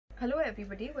Hello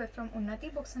everybody, we're from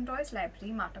Unnati Books and Toys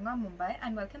Library, Matanga, Mumbai,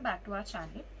 and welcome back to our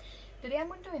channel. Today I'm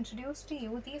going to introduce to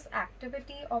you these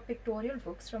activity or pictorial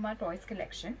books from our toys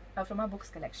collection, from our books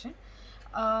collection.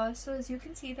 So as you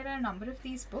can see, there are a number of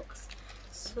these books.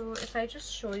 So if I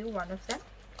just show you one of them.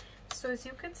 So as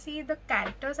you can see, the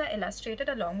characters are illustrated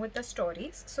along with the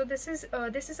stories. So this is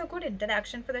a good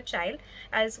interaction for the child,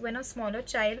 as when a smaller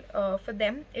child, for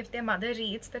them, if their mother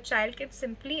reads, the child can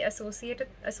simply associate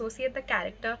the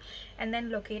character and then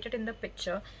locate it in the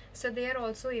picture. So they are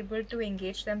also able to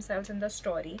engage themselves in the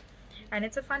story, and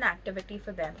it's a fun activity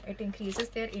for them. It increases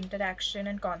their interaction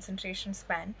and concentration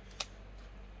span.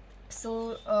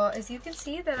 So as you can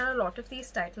see, there are a lot of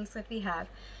these titles that we have.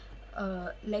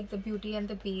 Like the Beauty and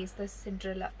the Beast, the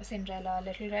Cinderella,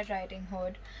 Little Red Riding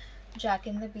Hood, Jack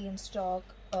and the Beanstalk,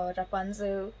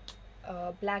 Rapunzel,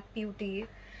 Black Beauty,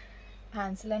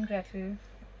 Hansel and Gretel,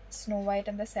 Snow White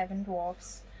and the Seven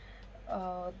Dwarfs,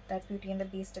 that Beauty and the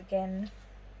Beast again,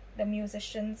 the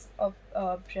Musicians of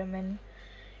Bremen,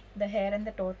 The Hare and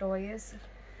the Tortoise,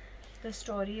 the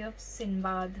Story of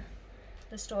Sinbad,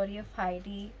 the Story of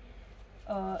Heidi,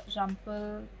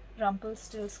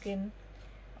 Rumpelstiltskin,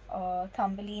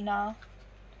 Thumbelina,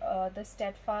 The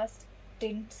Steadfast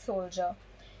Tin Soldier.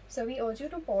 So we urge you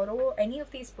to borrow any of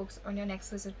these books on your next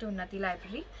visit to Unnati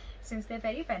Library, since they're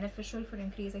very beneficial for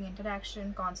increasing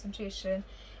interaction, concentration,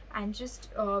 and just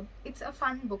it's a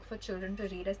fun book for children to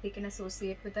read, as they can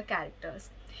associate with the characters.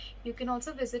 You can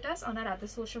also visit us on our other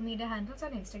social media handles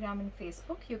on Instagram and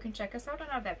Facebook. You can check us out on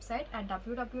our website at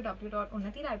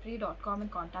www.unnatillibrary.com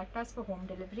and contact us for home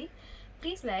delivery.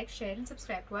 Please like, share and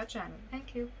subscribe to our channel.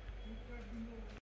 Thank you.